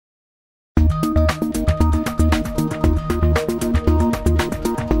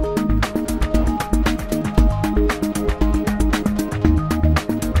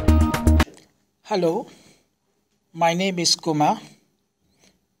Hello, my name is Kumar.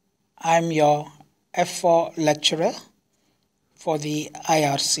 I'm your F4 lecturer for the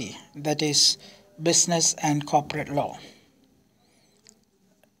IRC, that is Business and Corporate Law.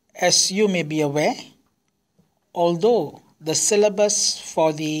 As you may be aware, although the syllabus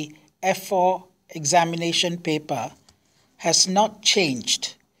for the F4 examination paper has not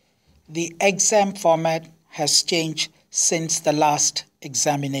changed, the exam format has changed since the last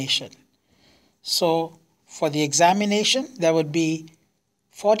examination. So for the examination, there would be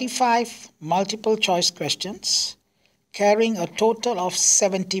 45 multiple choice questions carrying a total of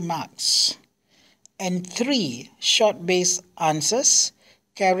 70 marks and 3 short based answers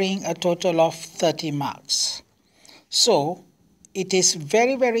carrying a total of 30 marks. So it is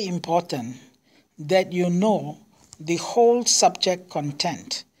very important that you know the whole subject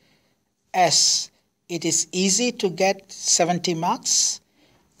content, as it is easy to get 70 marks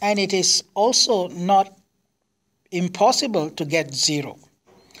and it is also not impossible to get 0.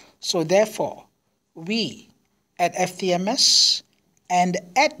 So therefore, we at FTMS and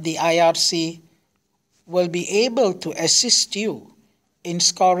at the IRC will be able to assist you in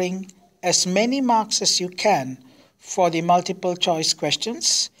scoring as many marks as you can for the multiple choice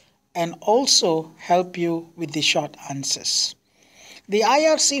questions and also help you with the short answers. The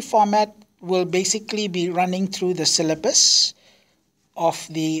IRC format will basically be running through the syllabus of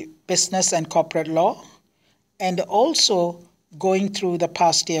the Business and Corporate Law and also going through the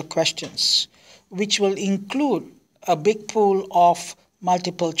past year questions, which will include a big pool of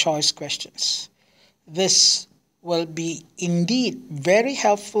multiple choice questions. This will be indeed very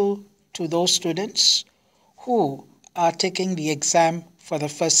helpful to those students who are taking the exam for the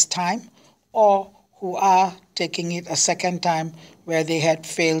first time or who are taking it a second time where they had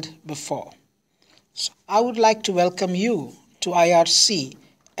failed before. So I would like to welcome you to IRC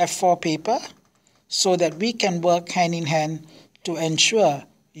F4 paper so that we can work hand in hand to ensure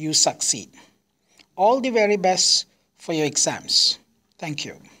you succeed. All the very best for your exams. Thank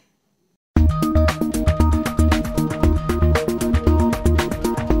you.